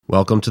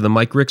Welcome to the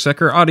Mike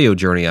Ricksecker audio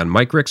journey on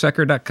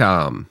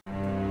MikeRicksecker.com.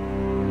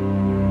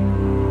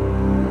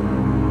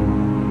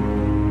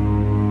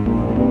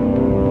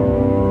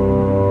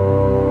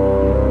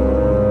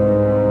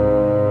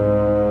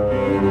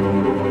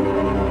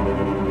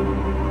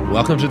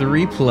 Welcome to the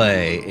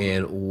replay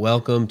and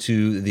welcome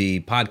to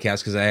the podcast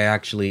because I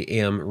actually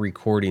am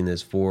recording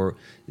this for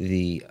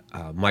the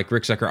Mike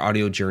Ricksecker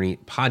audio journey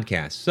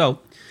podcast. So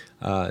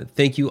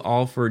thank you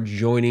all for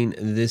joining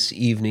this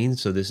evening.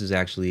 So this is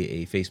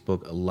actually a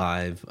Facebook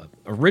Live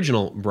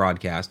original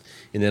broadcast,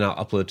 and then I'll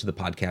upload to the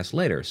podcast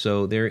later.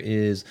 So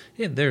there's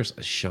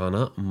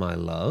Shauna, my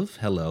love.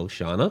 Hello,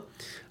 Shauna.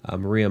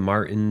 Maria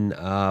Martin.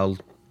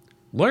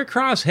 Lori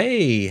Cross.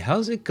 Hey,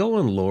 how's it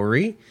going,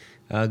 Lori?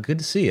 Good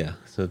to see you.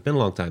 So it's been a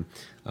long time.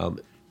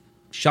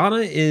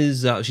 Shauna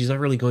is, she's not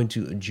really going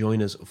to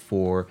join us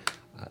for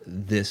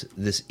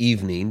this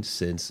evening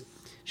since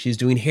she's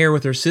doing hair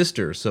with her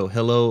sister. So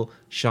hello,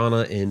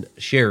 Shauna and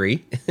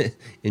Sherry.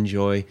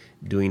 Enjoy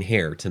doing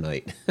hair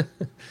tonight.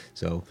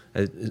 So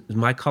is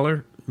my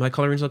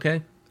coloring's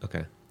okay?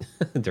 Okay.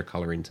 They're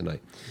coloring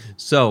tonight.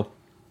 So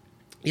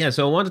yeah,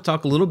 so I want to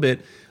talk a little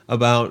bit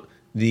about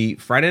the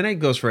Friday Night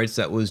Ghost Frights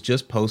that was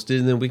just posted,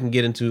 and then we can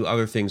get into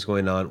other things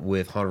going on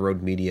with Haunted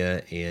Road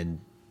Media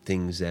and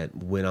things that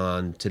went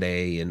on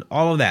today and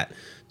all of that.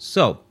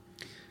 So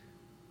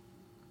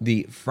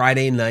the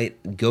Friday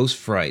Night Ghost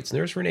Frights. And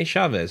there's Renee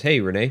Chavez. Hey,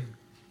 Renee.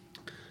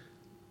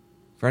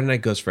 Friday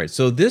Night Ghost Frights.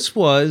 So this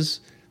was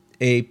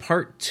a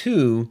part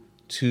 2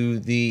 to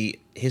the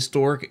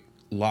historic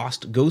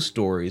lost ghost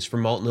stories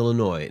from Alton,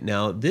 Illinois.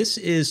 Now, this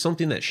is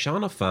something that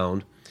Shauna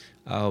found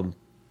a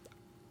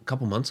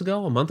month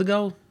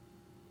ago,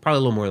 probably a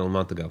little more than a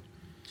month ago.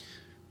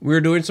 We were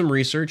doing some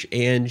research,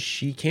 and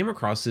she came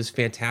across this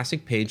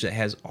fantastic page that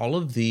has all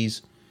of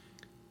these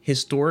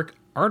historic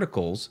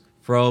articles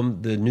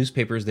from the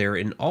newspapers there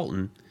in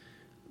Alton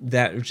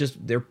that are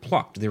they're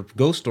plucked. They're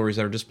ghost stories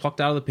that are just plucked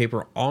out of the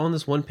paper all on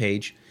this one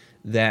page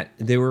that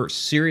they were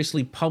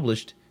seriously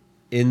published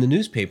in the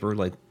newspaper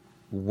like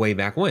way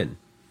back when.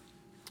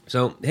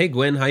 So, hey,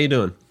 Gwen, how you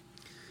doing?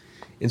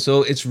 And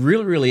so it's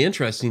really, really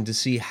interesting to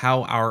see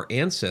how our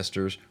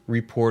ancestors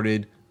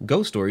reported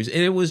ghost stories.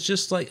 And it was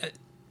just like,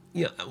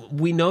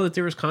 we know that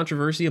there was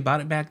controversy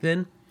about it back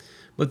then,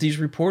 but these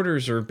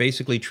reporters are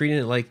basically treating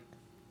it like,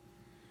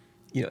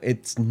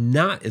 it's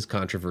not as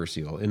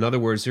controversial. In other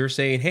words, they're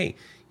saying, hey,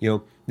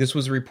 this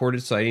was a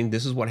reported sighting.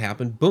 This is what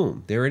happened.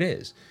 Boom, there it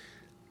is.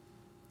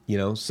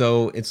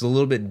 So it's a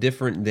little bit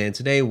different than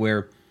today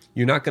where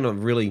you're not going to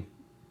really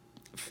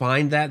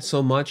find that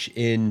so much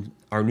in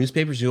our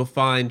newspapers. You'll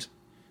find,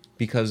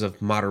 because of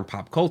modern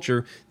pop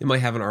culture, they might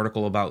have an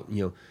article about,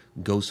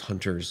 ghost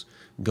hunters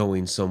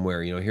going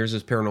somewhere. Here's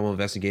this paranormal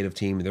investigative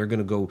team, and they're going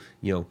to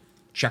go,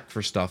 check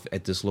for stuff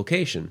at this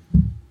location.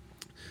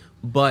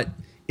 But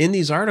in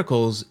these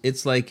articles,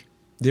 it's like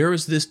there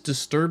is this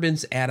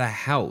disturbance at a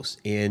house,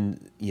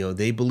 and,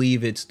 they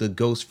believe it's the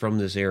ghost from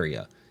this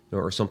area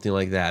or something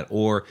like that.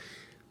 Or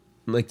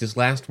like this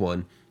last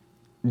one,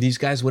 these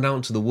guys went out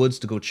into the woods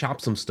to go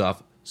chop some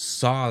stuff,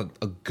 saw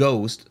a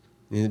ghost,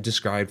 and it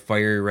described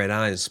fiery red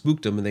eyes,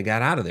 spooked them, and they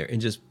got out of there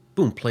and just,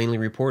 boom, plainly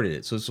reported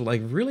it. So it's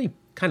like really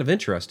kind of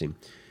interesting.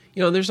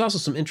 There's also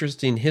some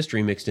interesting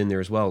history mixed in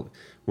there as well.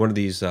 One of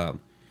these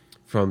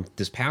from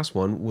this past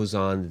one was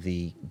on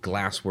the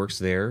Glassworks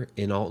there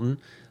in Alton.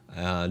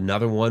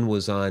 Another one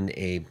was on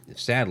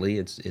sadly,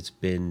 it's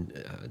been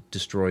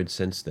destroyed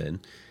since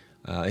then,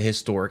 a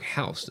historic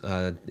house.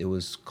 It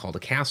was called a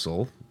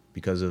castle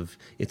because of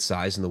its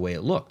size and the way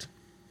it looked.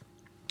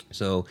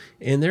 So,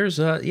 and there's,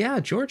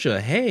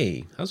 Georgia.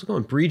 Hey, how's it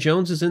going? Bree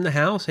Jones is in the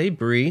house. Hey,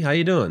 Bree, how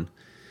you doing?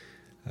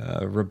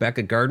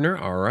 Rebecca Gardner,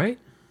 all right.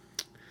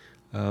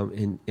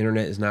 And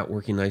internet is not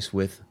working nice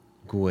with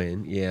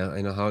Gwen. Yeah,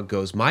 I know how it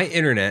goes. My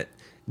internet,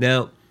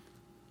 now,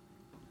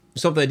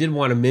 something I did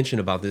want to mention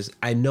about this.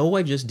 I know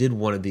I just did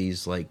one of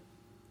these like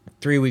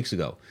 3 weeks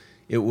ago.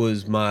 It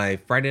was my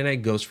Friday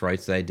Night Ghost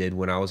Frights that I did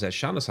when I was at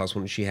Shauna's house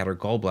when she had her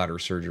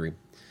gallbladder surgery.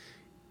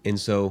 And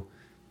so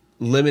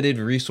limited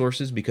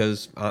resources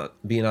because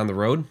being on the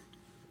road.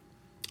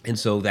 And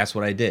so that's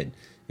what I did,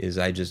 is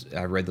I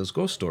read those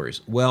ghost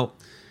stories. Well,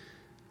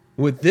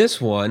 with this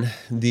one,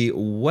 the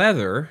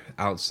weather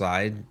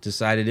outside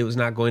decided it was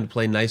not going to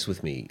play nice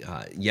with me.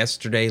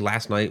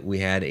 Last night, we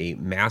had a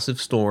massive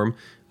storm,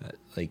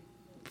 like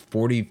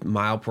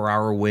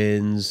 40-mile-per-hour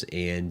winds,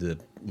 and the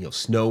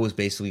snow was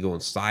basically going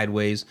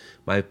sideways.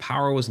 My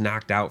power was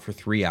knocked out for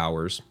 3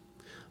 hours.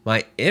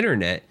 My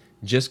internet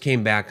just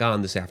came back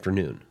on this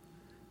afternoon.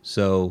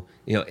 So,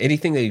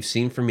 anything that you've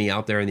seen from me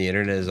out there on the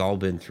internet has all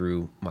been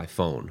through my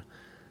phone,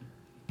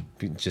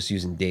 just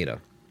using data.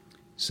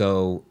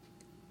 So,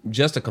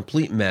 just a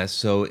complete mess.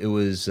 So, it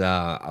was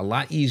a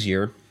lot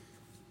easier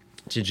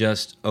to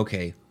just,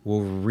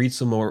 we'll read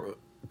some more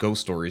ghost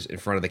stories in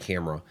front of the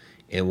camera,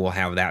 and we'll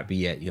have that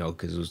be it,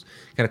 because it was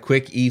kind of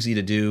quick, easy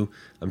to do.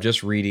 I'm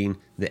just reading.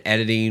 The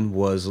editing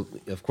was,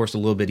 of course, a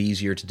little bit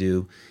easier to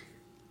do.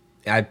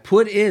 I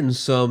put in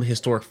some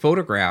historic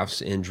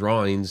photographs and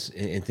drawings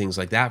and things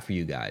like that for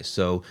you guys.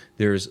 So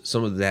there's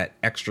some of that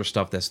extra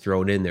stuff that's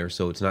thrown in there.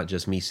 So it's not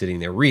just me sitting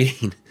there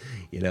reading,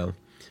 you know.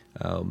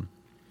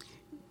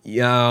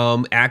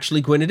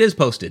 Actually, Gwen, it is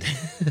posted.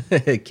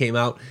 It came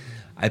out.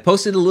 I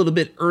posted a little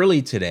bit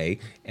early today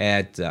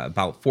at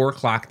about 4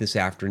 o'clock this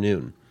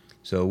afternoon.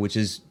 So, which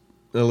is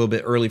a little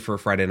bit early for a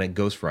Friday Night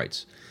Ghost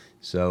Frights.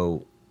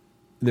 So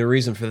the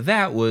reason for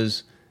that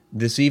was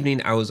this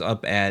evening I was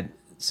up at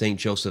St.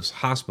 Joseph's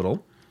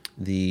Hospital,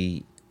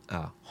 the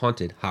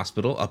haunted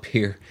hospital up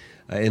here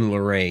in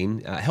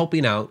Lorain,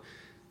 helping out.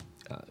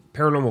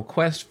 Paranormal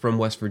Quest from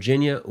West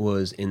Virginia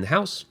was in the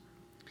house,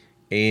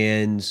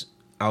 and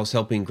I was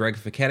helping Greg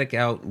Ficatic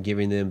out,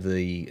 giving them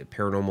the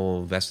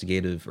paranormal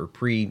investigative or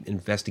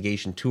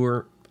pre-investigation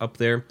tour up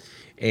there.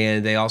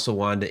 And they also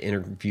wanted to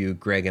interview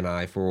Greg and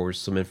I for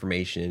some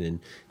information and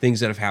things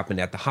that have happened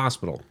at the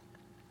hospital.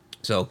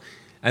 So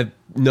I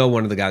know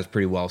one of the guys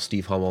pretty well,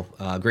 Steve Hummel,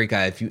 great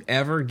guy. If you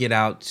ever get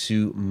out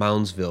to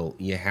Moundsville,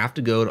 you have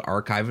to go to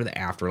Archive of the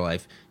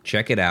Afterlife.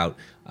 Check it out.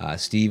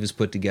 Steve has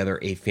put together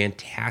a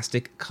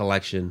fantastic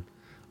collection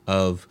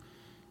of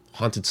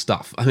haunted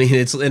stuff. I mean,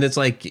 it's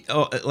like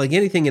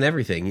anything and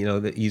everything. You know,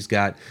 that he's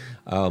got,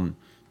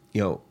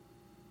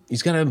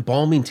 he's got an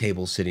embalming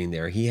table sitting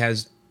there. He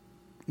has,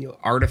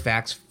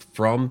 artifacts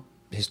from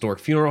historic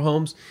funeral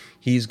homes.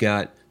 He's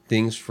got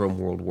things from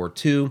World War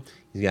II.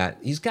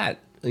 He's got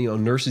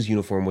nurse's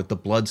uniform with the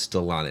blood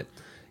still on it.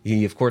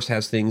 He of course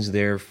has things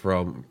there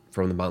from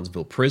the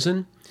Moundsville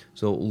prison.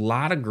 So a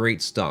lot of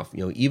great stuff.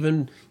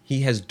 Even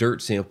he has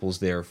dirt samples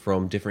there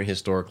from different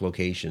historic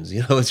locations.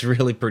 It's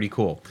really pretty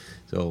cool.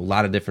 So a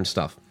lot of different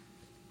stuff.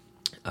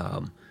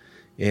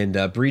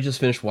 And Bree just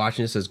finished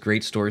watching it, says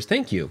great stories.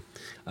 Thank you.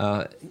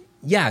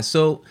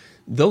 So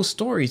those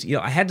stories,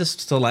 I had to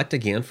select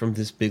again from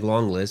this big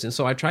long list. And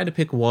so I tried to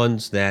pick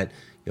ones that,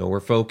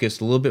 were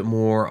focused a little bit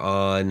more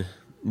on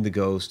the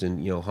ghost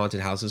and, haunted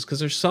houses. Because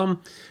there's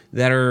some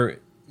that are,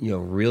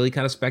 really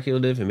kind of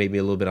speculative and maybe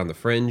a little bit on the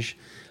fringe.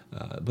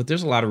 But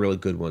there's a lot of really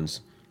good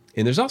ones.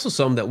 And there's also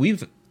some that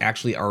we've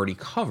actually already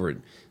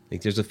covered.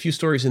 Like there's a few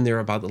stories in there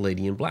about the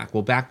Lady in Black.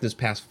 Well, back this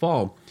past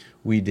fall,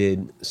 we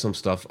did some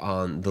stuff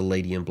on the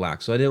Lady in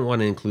Black. So I didn't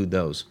want to include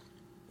those.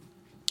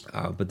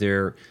 But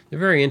they're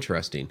very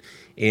interesting.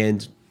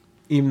 And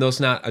even though it's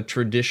not a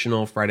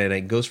traditional Friday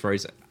Night Ghost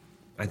Frights,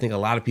 I think a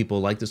lot of people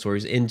like the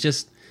stories. And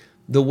just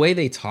the way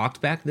they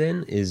talked back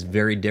then is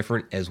very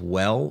different as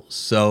well.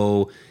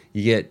 So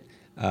you get,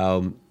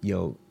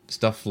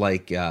 stuff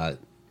like,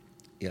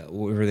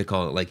 whatever they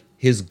call it, like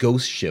his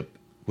ghost ship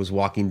was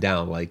walking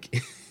down,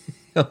 like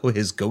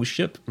his ghost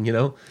ship,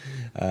 so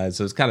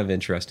it's kind of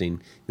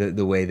interesting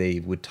the way they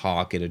would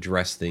talk and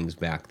address things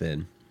back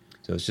then.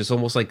 So it's just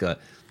almost like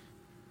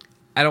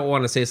I don't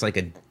want to say it's like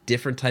a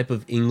different type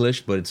of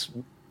English, but it's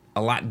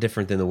a lot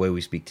different than the way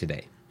we speak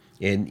today.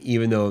 And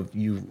even though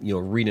you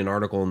read an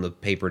article in the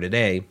paper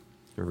today,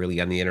 or really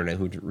on the internet,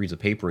 who reads a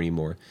paper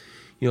anymore,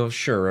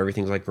 sure,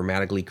 everything's like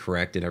grammatically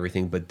correct and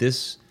everything, but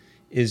this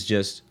is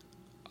just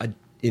an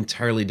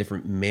entirely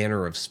different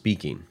manner of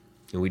speaking,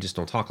 and we just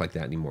don't talk like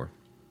that anymore.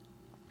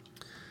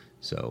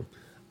 So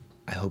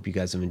I hope you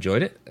guys have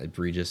enjoyed it.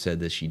 Bree just said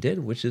that she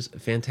did, which is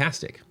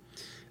fantastic.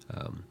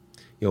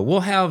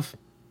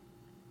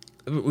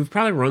 We've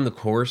probably run the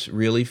course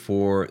really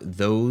for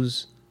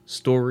those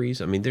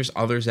stories. I mean, there's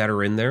others that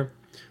are in there,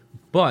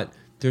 but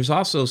there's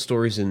also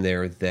stories in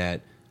there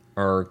that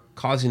are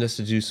causing us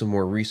to do some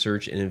more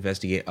research and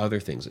investigate other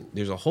things.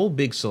 There's a whole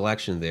big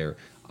selection there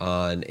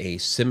on a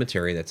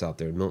cemetery that's out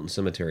there, Milton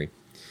Cemetery.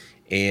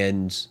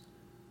 And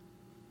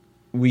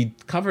we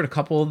covered a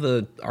couple of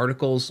the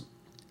articles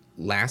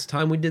last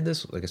time we did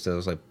this. Like I said, it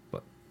was like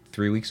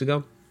 3 weeks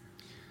ago.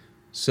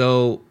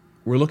 So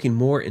we're looking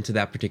more into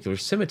that particular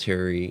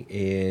cemetery,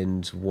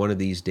 and one of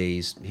these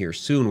days here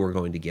soon, we're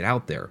going to get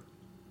out there.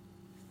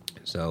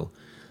 So,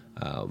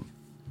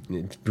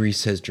 Bree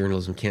says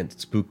journalism can't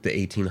spook the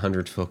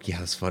 1800s folk. Yeah,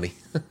 that's funny.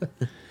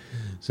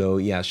 So,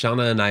 yeah,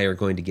 Shauna and I are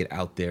going to get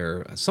out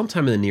there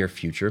sometime in the near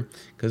future,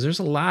 because there's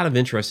a lot of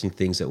interesting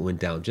things that went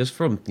down just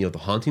from, the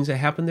hauntings that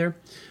happened there.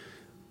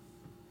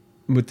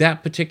 With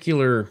that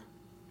particular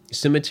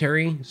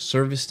cemetery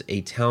serviced a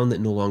town that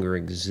no longer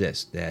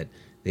exists, that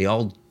they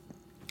all,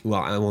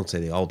 well, I won't say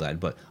they all died,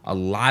 but a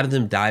lot of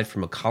them died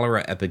from a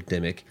cholera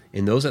epidemic,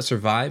 and those that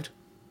survived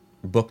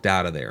booked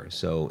out of there.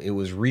 So it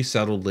was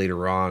resettled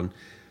later on,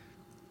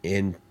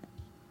 and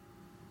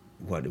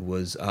it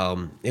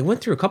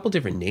went through a couple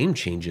different name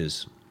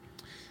changes.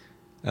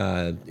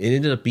 It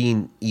ended up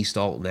being East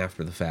Alton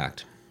after the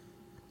fact.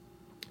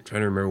 I'm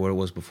trying to remember what it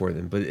was before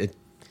then, but it's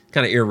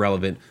kind of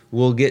irrelevant.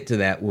 We'll get to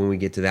that when we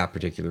get to that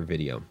particular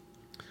video.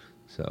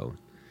 So,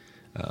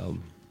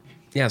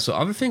 so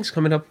other things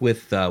coming up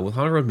with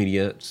Haunted Road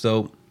Media.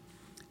 So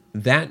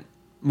that,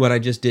 what I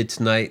just did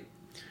tonight,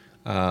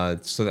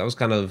 so that was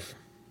kind of,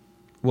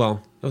 it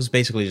was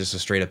basically just a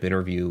straight up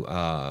interview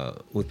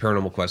with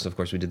Paranormal Quest. Of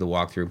course, we did the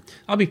walkthrough.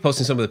 I'll be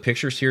posting some of the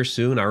pictures here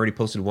soon. I already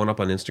posted one up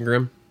on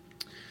Instagram.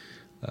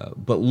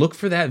 But look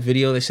for that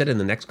video, they said, in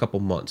the next couple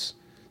months.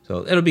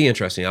 So it'll be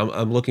interesting.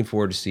 I'm looking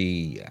forward to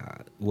see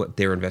what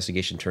their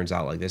investigation turns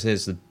out like. This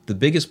is the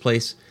biggest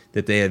place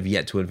that they have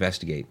yet to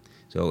investigate.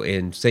 So,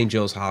 in St.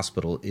 Joe's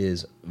Hospital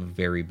is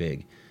very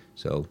big.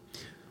 So,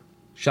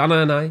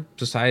 Shauna and I,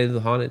 Society of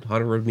the Haunted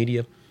Road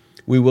Media,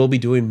 we will be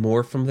doing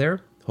more from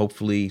there,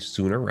 hopefully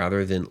sooner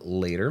rather than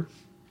later.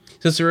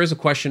 Since there is a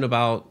question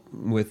about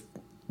with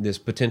this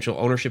potential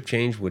ownership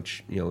change,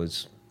 which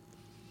is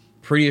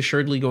pretty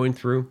assuredly going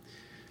through,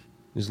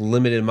 there's a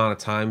limited amount of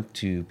time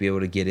to be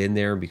able to get in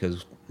there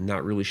because I'm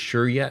not really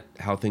sure yet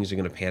how things are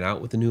going to pan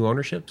out with the new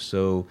ownership.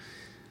 So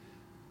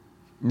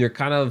they're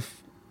kind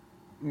of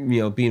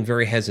being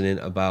very hesitant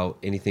about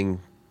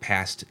anything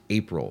past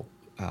April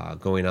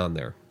going on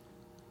there.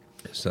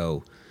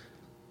 So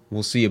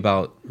we'll see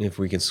about if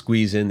we can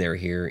squeeze in there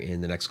here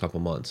in the next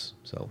couple months.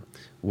 So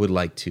would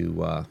like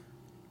to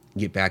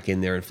get back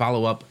in there and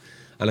follow up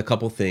on a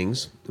couple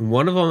things.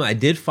 One of them I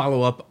did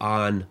follow up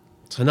on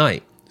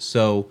tonight.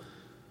 So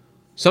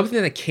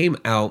something that came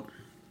out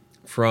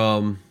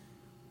from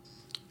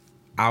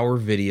our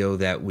video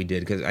that we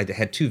did, because I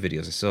had two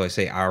videos. So I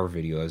say our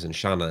video as in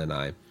Shauna and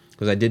I,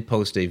 because I did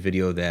post a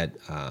video that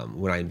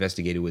when I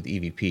investigated with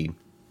EVP,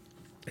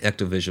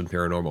 Ectovision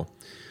Paranormal.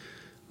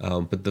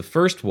 But the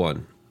first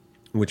one,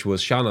 which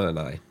was Shauna and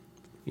I,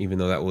 even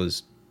though that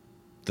was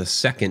the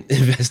second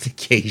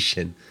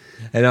investigation,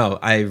 I know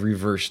I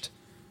reversed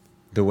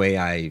the way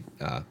I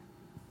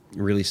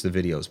released the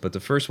videos. But the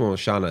first one was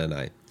Shauna and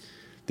I.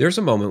 There's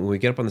a moment when we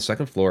get up on the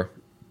second floor,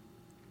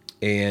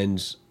 and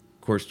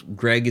of course,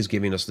 Greg is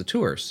giving us the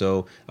tour.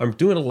 So I'm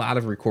doing a lot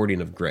of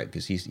recording of Greg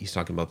because he's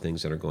talking about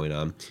things that are going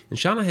on. And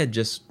Shauna had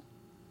just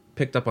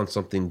picked up on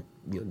something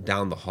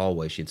down the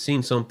hallway. She had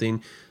seen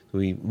something.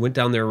 We went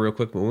down there real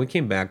quick. But when we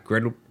came back,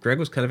 Greg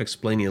was kind of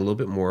explaining a little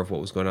bit more of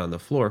what was going on the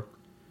floor.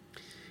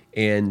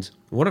 And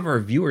one of our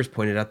viewers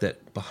pointed out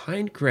that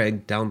behind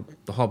Greg, down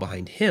the hall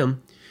behind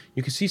him,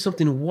 you could see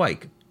something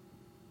white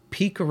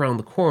peek around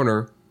the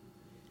corner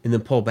and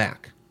then pull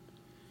back.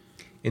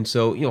 And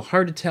so,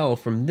 hard to tell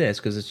from this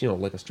because it's,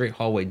 like a straight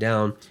hallway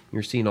down.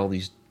 You're seeing all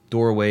these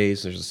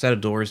doorways. There's a set of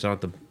doors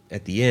down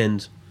at the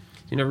end.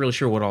 You're not really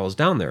sure what all is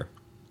down there.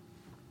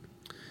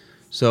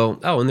 So,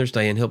 and there's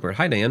Diane Hilbert.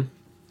 Hi, Diane.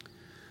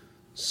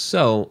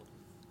 So,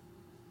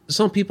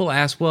 some people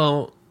ask,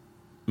 well,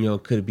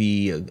 could it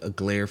be a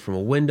glare from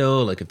a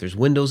window? Like if there's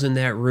windows in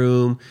that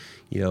room,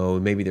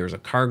 maybe there was a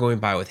car going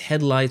by with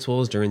headlights.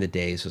 Well, it's during the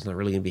day, so it's not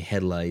really going to be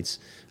headlights.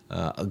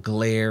 A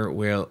glare,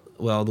 well,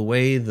 the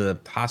way the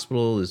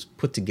hospital is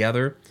put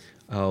together,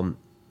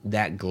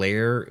 that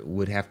glare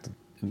would have to.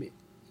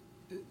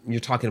 You're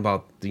talking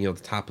about the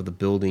top of the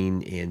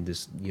building and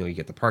this, you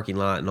get the parking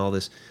lot and all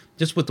this.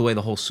 Just with the way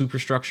the whole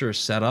superstructure is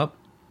set up,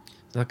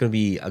 it's not going to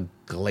be a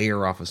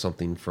glare off of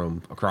something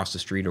from across the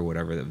street or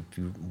whatever. That would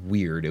be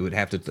weird. It would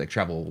have to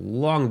travel a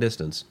long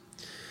distance.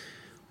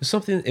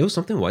 It was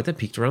something white that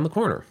peeked around the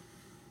corner.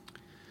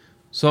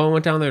 So I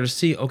went down there to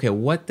see, okay,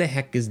 what the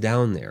heck is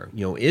down there?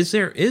 Is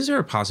there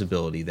a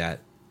possibility that,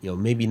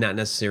 maybe not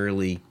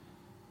necessarily,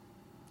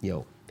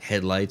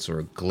 headlights or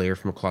a glare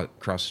from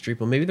across the street,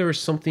 but maybe there was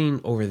something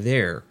over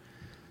there,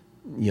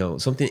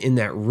 something in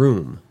that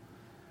room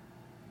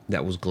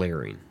that was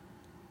glaring.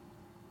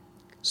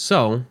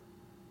 So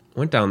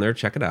went down there,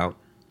 check it out.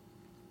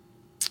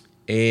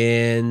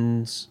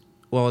 And,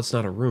 well, it's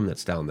not a room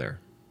that's down there.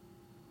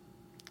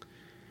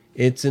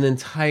 It's an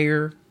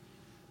entire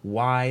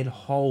wide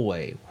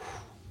hallway.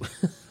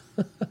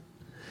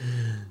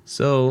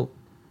 So,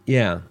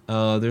 yeah,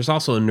 there's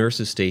also a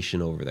nurse's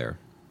station over there.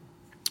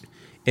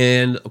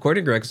 And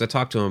according to Greg, because I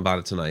talked to him about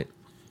it tonight,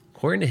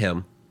 according to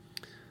him,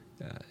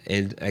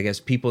 and I guess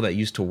people that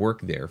used to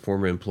work there,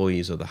 former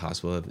employees of the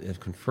hospital, have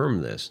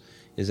confirmed this,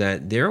 is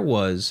that there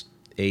was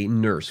a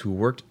nurse who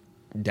worked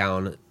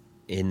down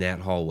in that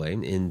hallway,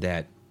 in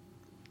that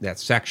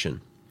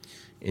section,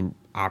 and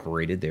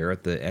operated there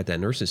at that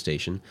nurse's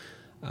station.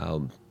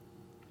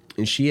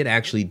 And she had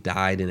actually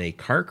died in a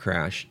car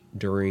crash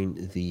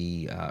during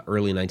the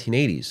early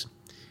 1980s.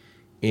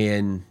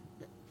 And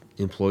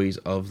employees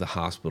of the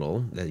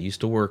hospital that used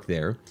to work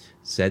there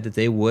said that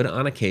they would,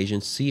 on occasion,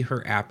 see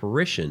her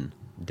apparition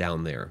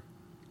down there.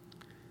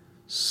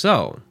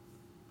 So,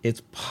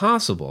 it's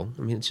possible,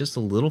 it's just a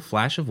little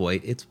flash of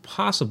white, it's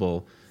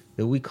possible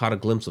that we caught a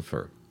glimpse of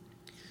her.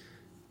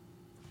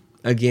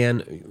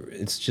 Again,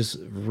 it's just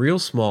real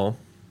small.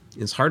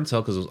 It's hard to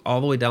tell because it was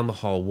all the way down the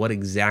hall what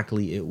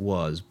exactly it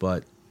was,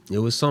 but it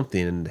was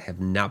something and have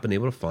not been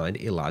able to find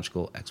a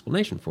logical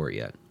explanation for it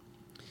yet.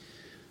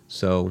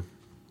 So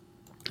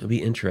it'll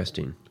be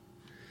interesting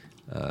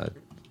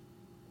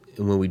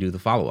when we do the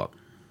follow-up.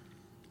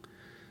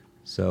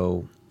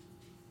 So,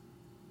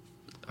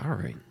 all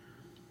right.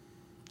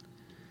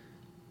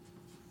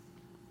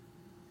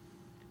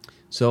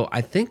 So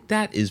I think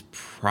that is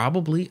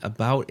probably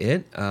about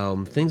it.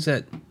 Things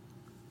that,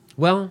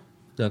 well,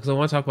 no, because I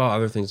want to talk about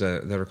other things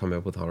that are coming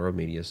up with Haunted Road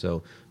Media.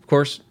 So, of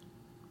course,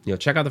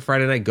 check out the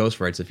Friday Night Ghost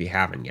Frights if you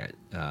haven't yet.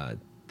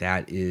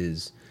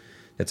 That's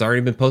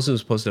already been posted. It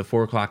was posted at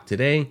 4 o'clock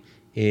today.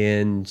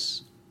 and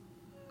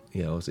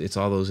it's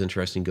all those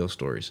interesting ghost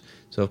stories.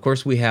 So of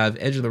course we have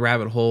Edge of the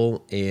Rabbit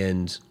Hole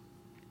and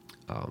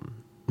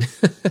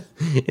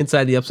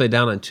Inside the Upside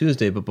Down on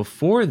Tuesday. But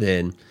before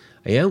then,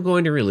 I am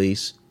going to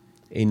release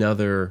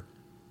another.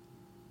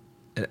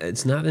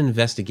 It's not an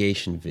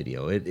investigation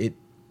video. It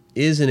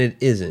is and it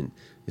isn't.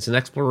 It's an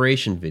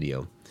exploration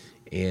video,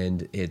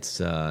 and it's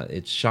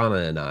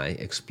Shauna and I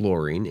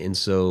exploring, and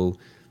so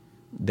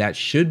that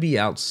should be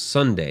out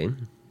Sunday.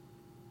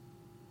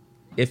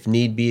 If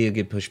need be, it'll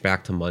get pushed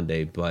back to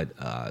Monday, but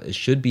it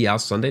should be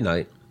out Sunday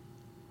night,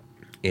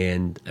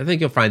 and I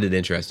think you'll find it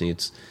interesting.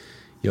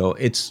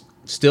 It's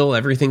still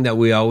everything that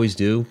we always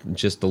do,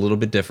 just a little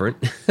bit different,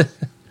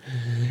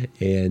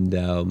 and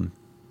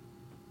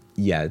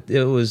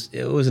it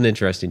was an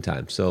interesting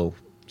time. So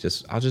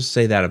I'll just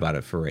say that about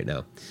it for right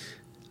now.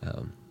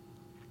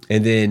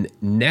 And then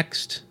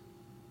next,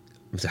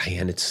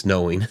 and it's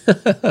snowing.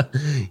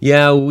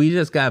 Yeah, we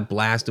just got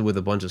blasted with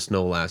a bunch of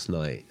snow last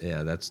night.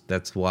 Yeah,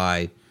 that's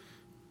why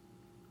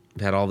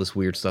we've had all this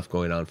weird stuff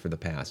going on for the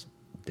past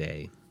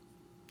day.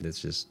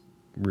 It's just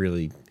it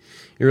really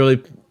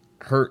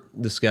hurt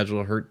the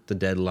schedule, hurt the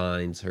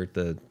deadlines,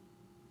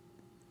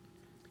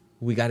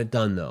 we got it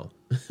done though.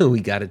 We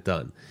got it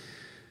done.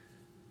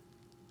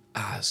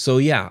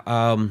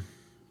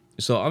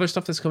 So other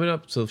stuff that's coming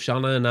up. So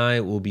Shauna and I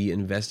will be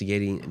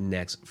investigating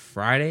next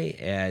Friday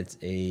at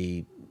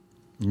a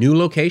new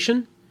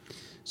location.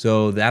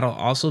 So that'll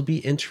also be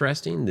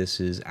interesting. This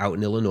is out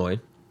in Illinois,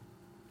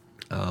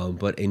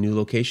 but a new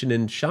location.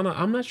 And Shauna,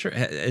 I'm not sure,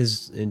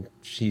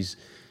 she's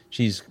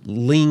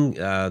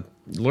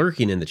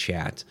lurking in the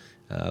chat,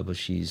 but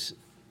she's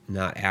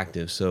not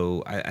active.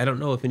 So I don't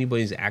know if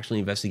anybody's actually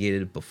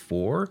investigated it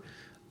before.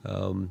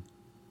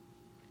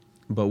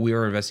 But we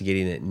are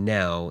investigating it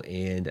now,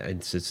 and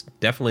it's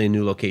definitely a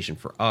new location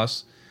for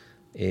us.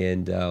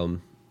 And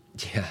Diane,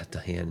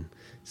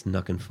 it's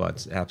knuckin'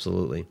 futz,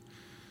 absolutely.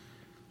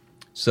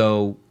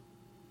 So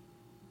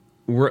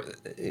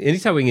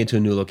anytime we get to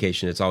a new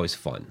location, it's always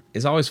fun.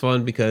 It's always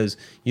fun because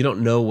you don't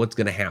know what's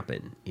going to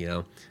happen.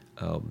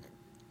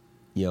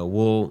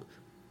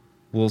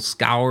 We'll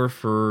scour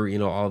for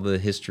all the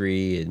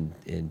history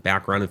and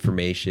background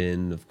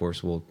information. Of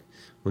course, we'll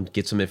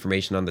get some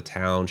information on the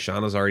town.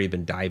 Shauna's already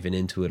been diving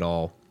into it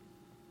all.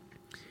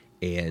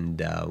 And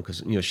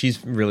because,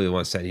 she's really the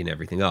one setting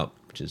everything up,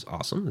 which is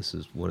awesome. This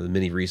is one of the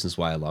many reasons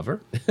why I love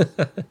her.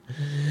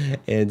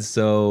 And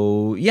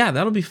so,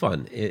 that'll be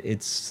fun.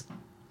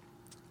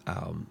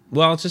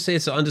 I'll just say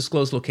it's an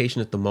undisclosed location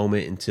at the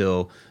moment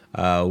until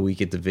we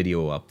get the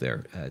video up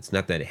there. It's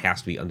not that it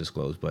has to be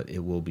undisclosed, but it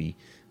will be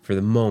for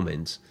the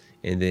moment.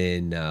 And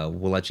then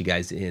we'll let you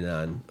guys in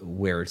on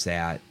where it's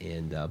at.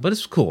 But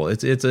it's cool.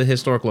 It's a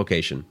historic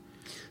location.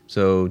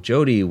 So,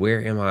 Jody,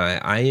 where am I?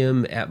 I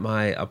am at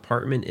my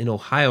apartment in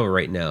Ohio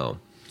right now.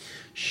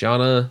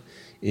 Shauna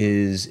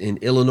is in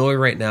Illinois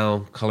right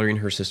now coloring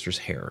her sister's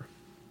hair.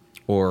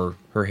 Or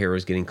her hair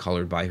is getting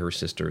colored by her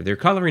sister. They're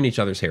coloring each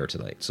other's hair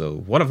tonight. So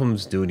one of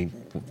them's doing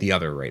the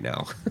other right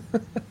now.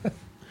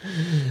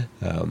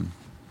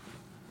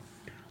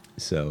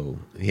 So,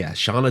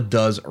 Shauna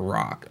does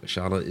rock.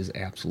 Shauna is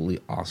absolutely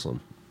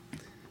awesome.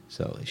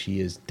 So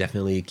she is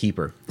definitely a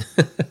keeper.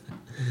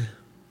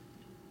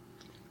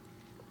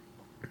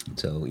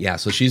 So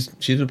she's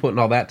been putting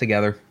all that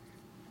together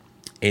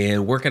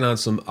and working on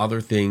some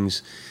other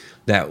things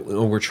that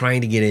we're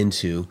trying to get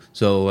into.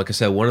 So like I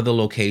said, one of the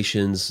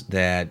locations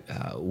that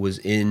was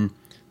in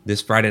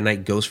this Friday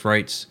Night Ghost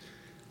Frights,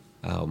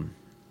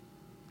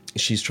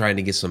 she's trying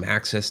to get some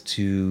access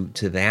to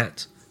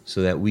that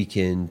so that we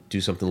can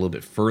do something a little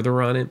bit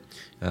further on it.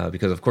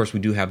 Because of course we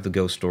do have the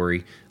ghost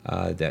story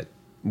that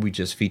we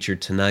just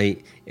featured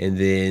tonight. And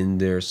then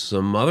there's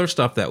some other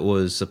stuff that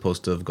was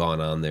supposed to have gone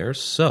on there.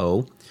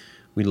 So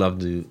we'd love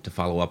to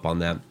follow up on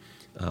that.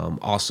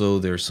 Also,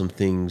 there's some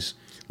things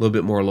a little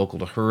bit more local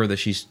to her that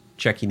she's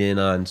checking in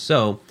on.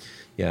 So,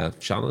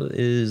 Shauna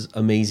is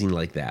amazing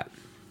like that.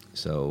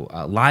 So,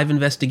 live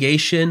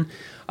investigation.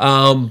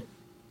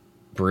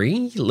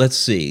 Bree, let's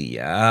see.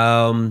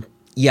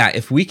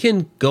 If we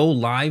can go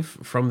live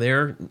from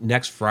there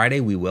next Friday,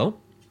 we will.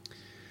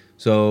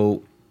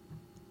 So,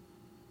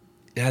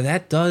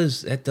 that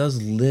does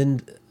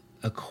lend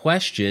a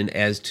question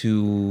as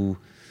to,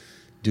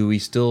 do we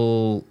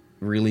still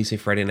release a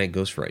Friday Night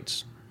Ghost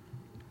Frights?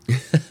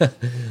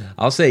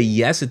 I'll say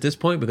yes at this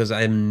point because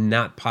I'm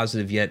not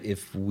positive yet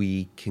if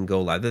we can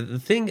go live. The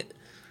thing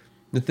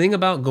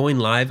about going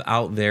live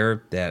out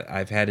there that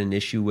I've had an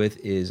issue with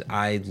is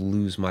I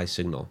lose my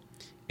signal,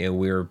 and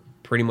we're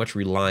pretty much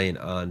relying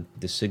on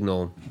the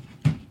signal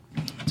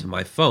to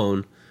my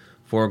phone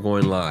for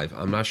going live.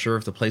 I'm not sure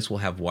if the place will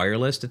have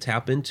wireless to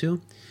tap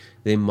into.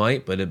 They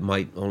might, but it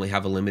might only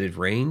have a limited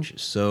range.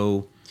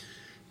 So,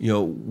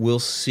 we'll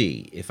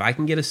see. If I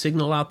can get a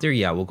signal out there,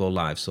 we'll go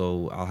live.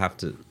 So I'll have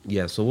to,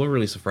 so we'll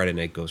release a Friday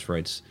Night Ghost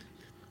Frights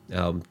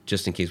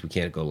just in case we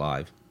can't go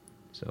live.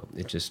 So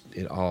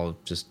it all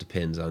just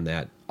depends on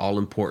that all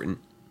important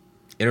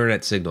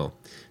internet signal.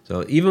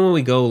 So even when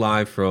we go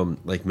live from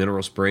like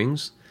Mineral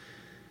Springs,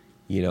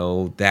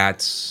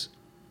 That's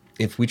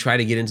if we try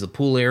to get into the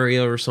pool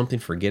area or something,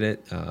 forget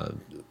it.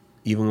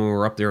 Even when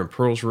we're up there in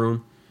Pearl's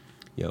room,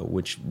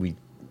 which we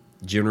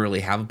generally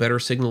have a better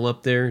signal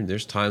up there.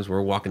 There's times where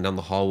we're walking down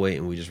the hallway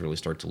and we just really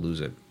start to lose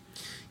it.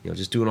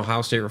 Just doing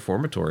Ohio State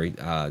Reformatory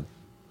a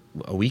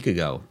week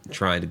ago,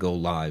 trying to go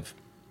live,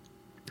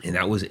 and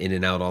that was in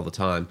and out all the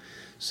time.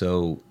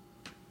 So,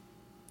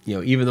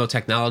 even though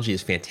technology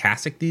is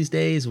fantastic these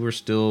days, we're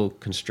still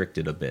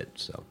constricted a bit.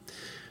 So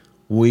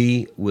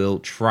we will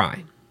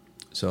try.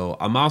 So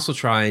I'm also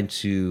trying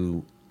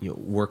to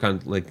work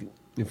on, like,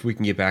 if we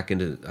can get back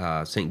into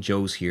St.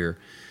 Joe's here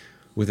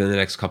within the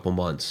next couple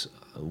months,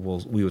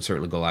 we would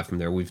certainly go live from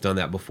there. We've done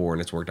that before,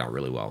 and it's worked out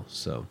really well.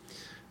 So,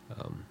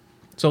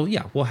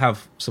 yeah, we'll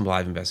have some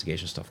live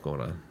investigation stuff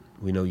going on.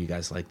 We know you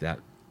guys like that.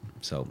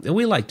 So, and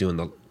we like doing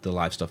the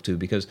live stuff too,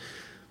 because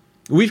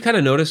we've kind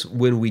of noticed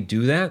when we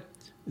do that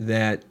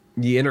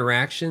the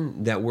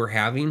interaction that we're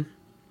having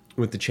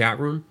with the chat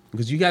room,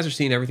 because you guys are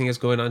seeing everything that's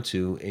going on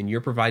too, and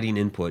you're providing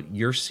input.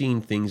 You're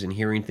seeing things and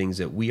hearing things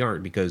that we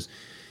aren't, because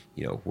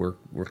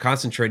we're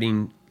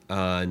concentrating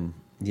on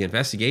the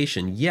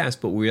investigation, yes,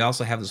 but we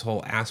also have this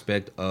whole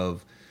aspect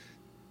of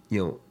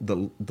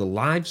the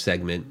live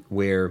segment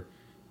where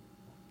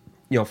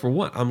for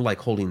one, I'm like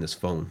holding this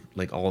phone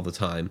like all the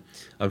time.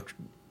 I'm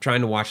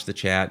trying to watch the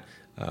chat.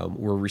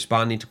 We're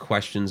responding to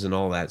questions and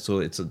all that, so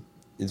it's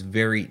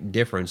very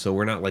different. So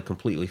we're not like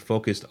completely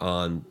focused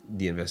on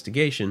the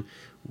investigation.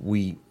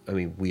 We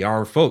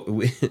are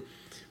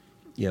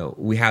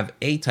we have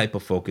a type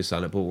of focus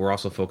on it, but we're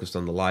also focused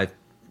on the live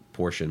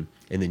portion,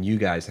 and then you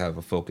guys have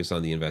a focus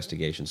on the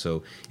investigation.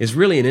 So it's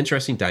really an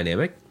interesting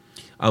dynamic.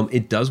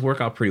 It does work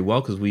out pretty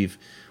well, because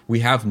we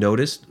have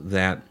noticed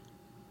that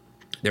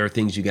there are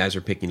things you guys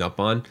are picking up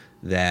on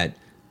that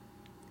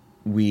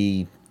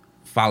we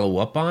follow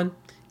up on,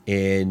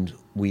 and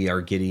we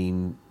are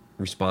getting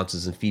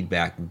responses and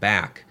feedback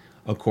back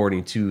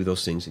according to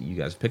those things that you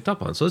guys picked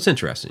up on. So it's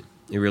interesting.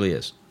 It really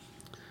is.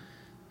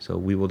 So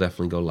we will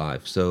definitely go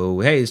live. So,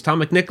 hey, it's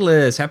Tom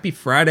McNicholas. Happy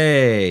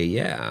Friday.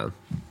 Yeah.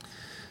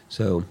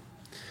 So,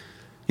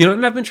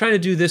 and I've been trying to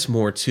do this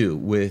more too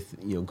with,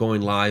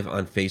 going live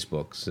on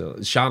Facebook. So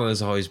Shauna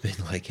has always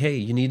been like, hey,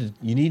 you need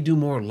to do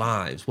more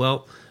lives.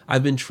 Well,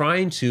 I've been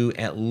trying to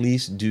at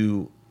least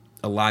do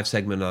a live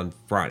segment on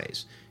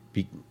Fridays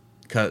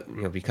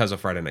because of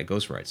Friday Night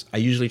Ghost Frights. I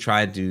usually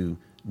try to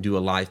do a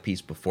live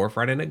piece before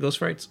Friday Night Ghost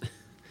Frights.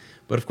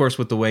 But of course,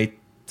 with the way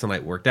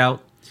tonight worked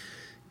out,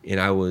 and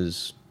I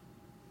was,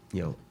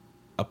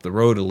 up the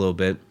road a little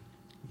bit,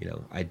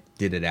 I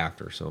did it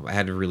after. So I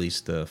had to release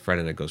the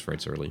Friday Night Ghost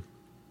Frights early.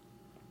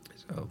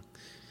 So,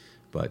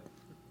 but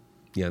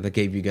that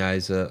gave you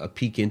guys a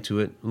peek into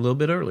it a little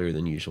bit earlier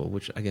than usual,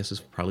 which I guess is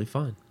probably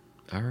fine.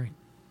 All right.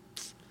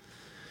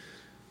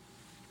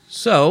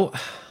 So,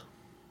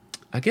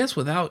 I guess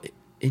without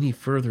any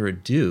further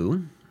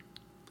ado,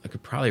 I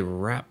could probably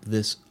wrap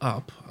this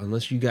up,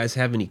 unless you guys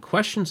have any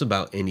questions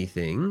about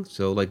anything.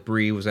 So, like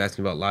Bree was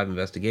asking about live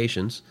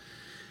investigations.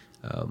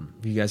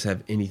 If you guys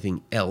have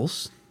anything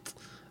else,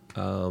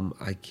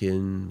 I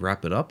can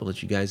wrap it up and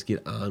let you guys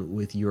get on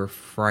with your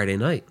Friday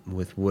night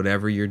with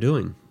whatever you're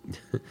doing.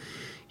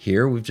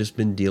 Here, we've just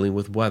been dealing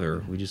with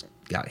weather. We just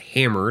got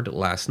hammered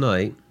last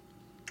night,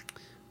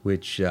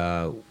 which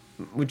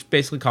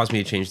basically caused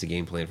me to change the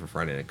game plan for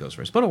Friday Night Ghost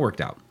Frights. But it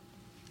worked out.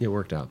 It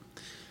worked out.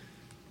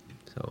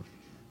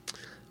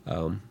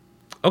 So,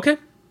 okay.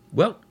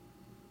 Well,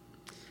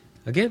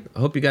 again, I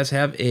hope you guys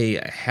have a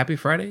happy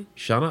Friday.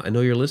 Shauna, I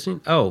know you're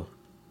listening. Oh,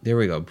 there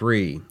we go.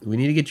 Bree, we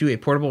need to get you a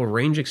portable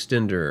range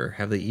extender.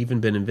 Have they even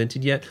been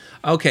invented yet?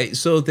 Okay,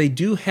 so they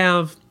do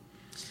have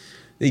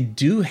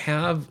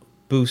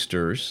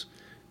boosters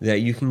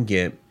that you can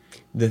get.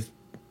 The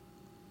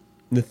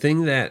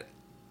thing that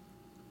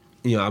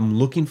I'm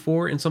looking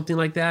for in something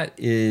like that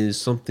is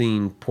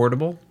something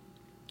portable,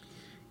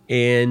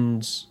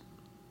 and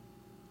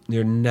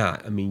they're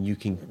not. I mean, you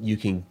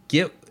can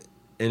get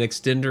an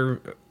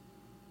extender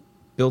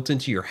built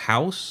into your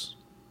house.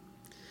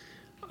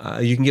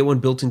 You can get one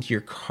built into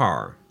your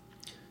car.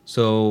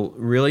 So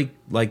really,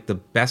 like, the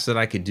best that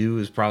I could do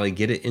is probably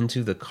get it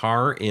into the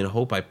car and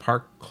hope I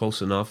park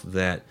close enough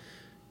that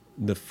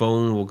the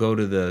phone will go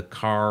to the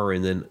car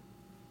and then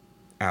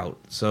out.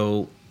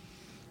 So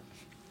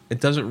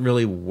it doesn't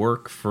really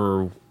work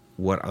for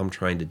what I'm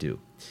trying to do.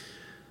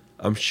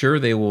 I'm sure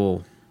they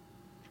will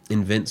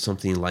invent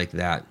something like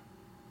that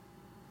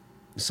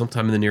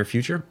sometime in the near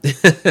future.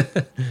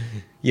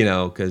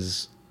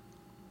 Because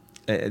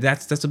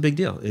that's a big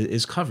deal,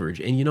 is coverage.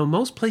 And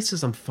most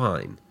places I'm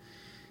fine.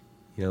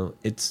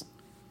 It's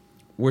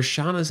where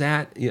Shauna's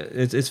at.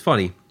 It's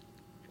funny.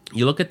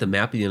 You look at the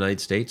map of the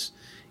United States,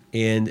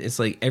 and it's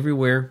like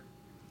everywhere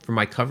for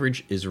my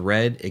coverage is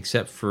red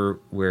except for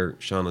where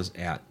Shauna's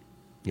at.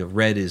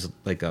 Red is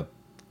like a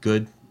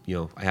good,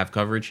 I have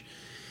coverage,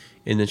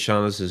 and then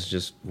Shauna's is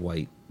just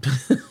white.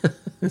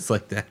 It's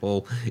like that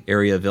whole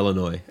area of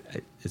Illinois.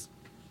 It's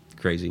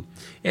crazy.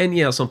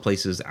 And some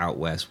places out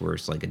west where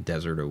it's like a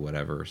desert or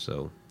whatever.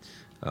 So,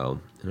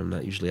 and I'm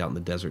not usually out in the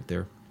desert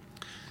there.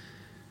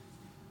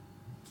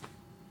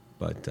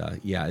 But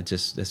yeah,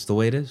 that's the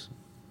way it is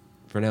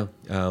for now.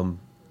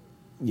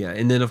 Yeah,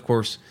 and then of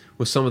course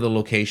with some of the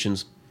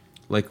locations,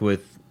 like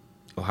with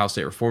Ohio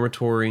State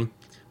Reformatory,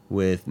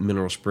 with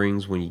Mineral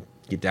Springs, when you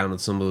get down to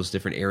some of those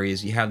different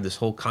areas, you have this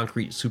whole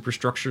concrete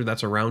superstructure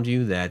that's around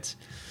you that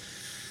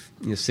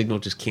signal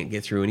just can't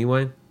get through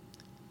anyway.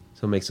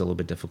 So it makes it a little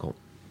bit difficult.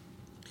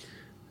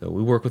 So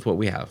we work with what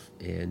we have,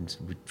 and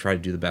we try to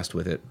do the best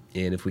with it.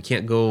 And if we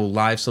can't go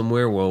live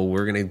somewhere, well,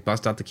 we're going to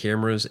bust out the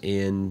cameras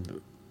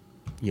and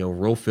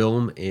roll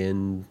film,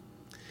 and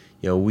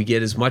we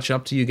get as much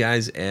up to you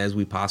guys as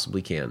we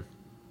possibly can.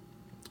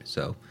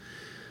 So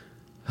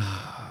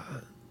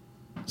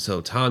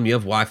Tom, you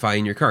have Wi-Fi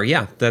in your car.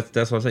 Yeah, that's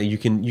what I'm saying. You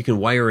can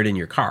wire it in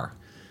your car.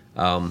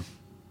 But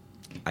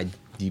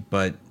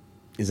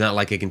it's not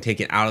like I can take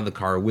it out of the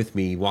car with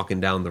me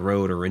walking down the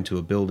road or into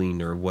a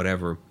building or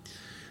whatever.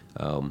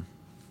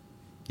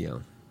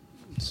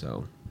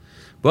 So,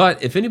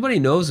 but if anybody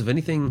knows of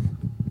anything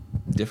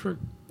different,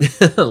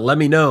 let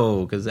me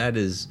know, because that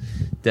is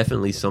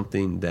definitely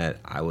something that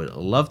I would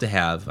love to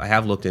have. I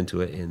have looked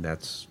into it, and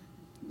that's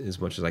as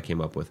much as I came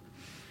up with.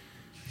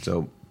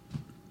 So,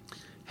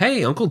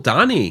 hey, Uncle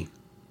Donnie,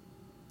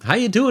 how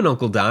you doing,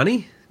 Uncle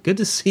Donnie? Good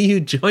to see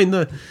you join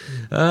the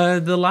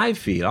live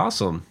feed.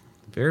 Awesome,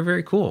 very,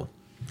 very cool.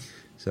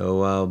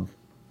 So,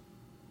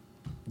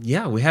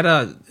 yeah, we had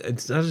I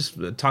just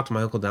talked to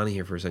my Uncle Donnie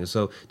here for a second.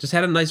 So, just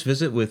had a nice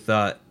visit with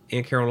Aunt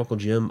Carol and Uncle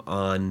Jim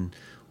on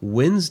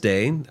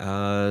Wednesday.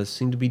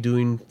 Seemed to be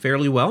doing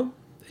fairly well,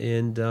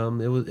 and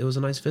it was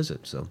a nice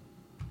visit. So,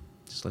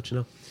 just let you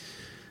know.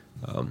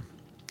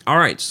 All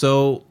right,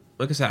 so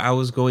like I said, I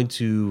was going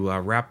to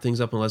wrap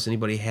things up unless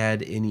anybody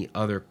had any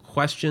other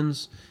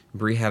questions.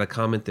 Bree had a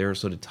comment there, and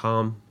so did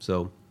Tom.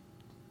 So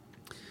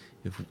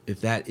if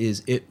that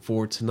is it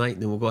for tonight,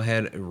 then we'll go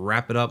ahead and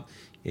wrap it up.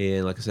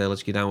 And like I said,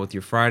 let's get on with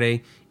your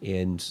Friday.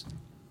 And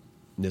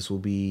this will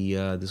be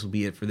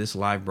it for this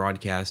live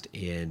broadcast,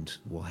 and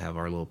we'll have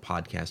our little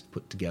podcast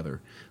put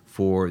together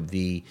for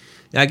the.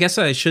 I guess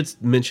I should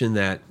mention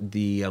that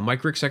the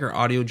Mike Ricksecker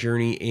Audio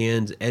Journey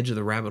and Edge of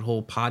the Rabbit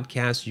Hole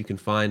podcast you can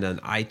find on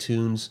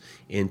iTunes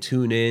and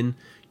TuneIn.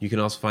 You can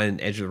also find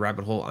Edge of the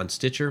Rabbit Hole on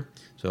Stitcher.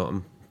 So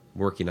I'm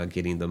working on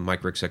getting the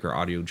Mike Ricksecker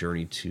Audio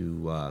Journey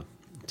to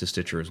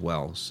Stitcher as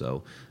well.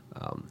 So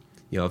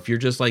if you're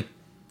just like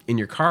in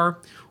your car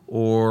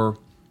or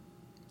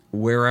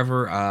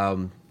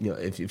wherever,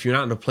 if you're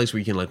not in a place where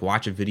you can like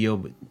watch a video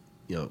but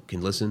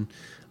can listen,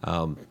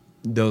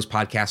 those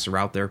podcasts are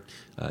out there.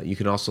 You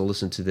can also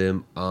listen to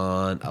them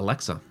on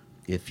Alexa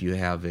if you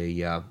have a if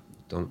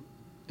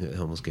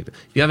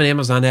you have an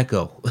Amazon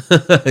Echo.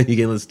 You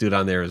can listen to it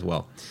on there as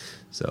well.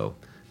 So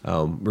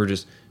we're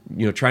just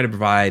trying to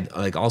provide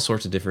like all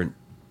sorts of different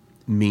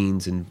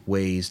means and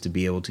ways to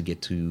be able to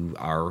get to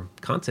our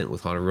content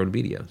with Haunted Road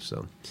Media.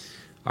 So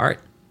all right,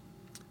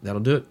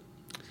 that'll do it.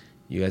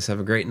 You guys have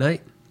a great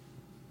night.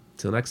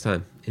 Till next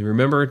time. And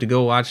remember to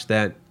go watch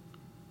that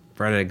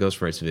Friday Night Ghost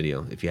Frights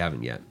video if you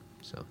haven't yet.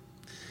 So,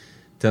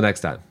 till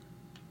next time.